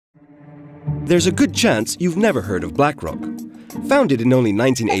there's a good chance you've never heard of BlackRock. Founded in only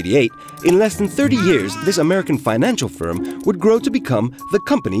 1988, in less than 30 years, this American financial firm would grow to become the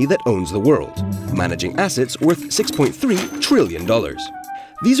company that owns the world, managing assets worth $6.3 trillion.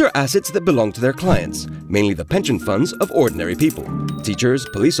 These are assets that belong to their clients, mainly the pension funds of ordinary people, teachers,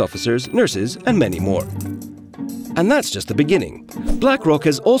 police officers, nurses, and many more. And that's just the beginning. BlackRock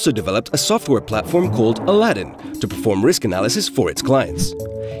has also developed a software platform called Aladdin to perform risk analysis for its clients.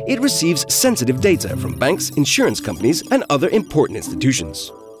 It receives sensitive data from banks, insurance companies, and other important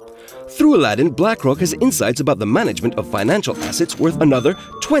institutions. Through Aladdin, BlackRock has insights about the management of financial assets worth another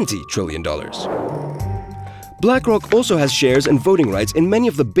 $20 trillion. BlackRock also has shares and voting rights in many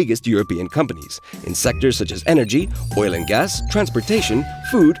of the biggest European companies, in sectors such as energy, oil and gas, transportation,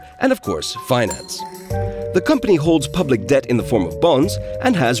 food, and of course, finance. The company holds public debt in the form of bonds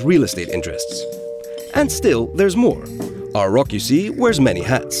and has real estate interests. And still, there's more. Our Rock, you see, wears many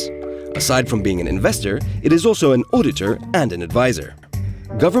hats. Aside from being an investor, it is also an auditor and an advisor.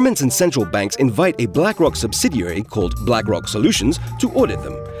 Governments and central banks invite a BlackRock subsidiary called BlackRock Solutions to audit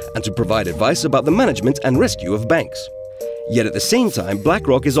them and to provide advice about the management and rescue of banks. Yet at the same time,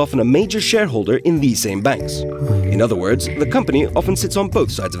 BlackRock is often a major shareholder in these same banks. In other words, the company often sits on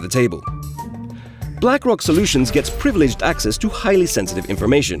both sides of the table. BlackRock Solutions gets privileged access to highly sensitive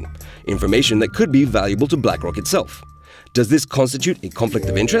information that could be valuable to BlackRock itself. Does this constitute a conflict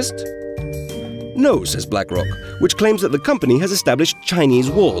of interest? No, says BlackRock, which claims that the company has established Chinese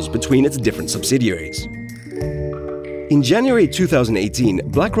walls between its different subsidiaries. In January 2018,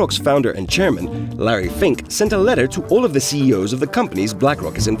 BlackRock's founder and chairman, Larry Fink, sent a letter to all of the CEOs of the companies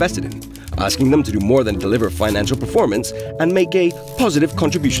BlackRock is invested in, asking them to do more than deliver financial performance and make a positive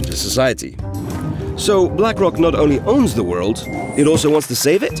contribution to society. So BlackRock not only owns the world, it also wants to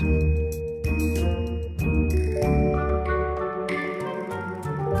save it?